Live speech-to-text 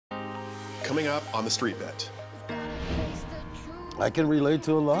coming up on the Street Vet. I can relate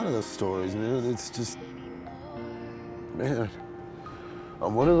to a lot of those stories, man. It's just, man,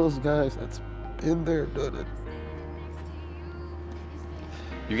 I'm one of those guys that's been there, done it.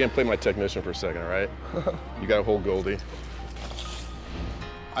 You can play my technician for a second, all right? You gotta hold Goldie.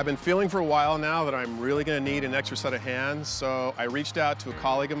 I've been feeling for a while now that I'm really gonna need an extra set of hands, so I reached out to a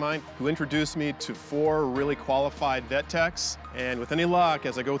colleague of mine who introduced me to 4 really qualified vet techs, and with any luck,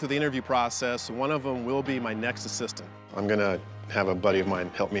 as I go through the interview process, one of them will be my next assistant. I'm gonna have a buddy of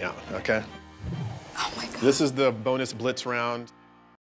mine help me out, okay? Oh my God. This is the bonus blitz round.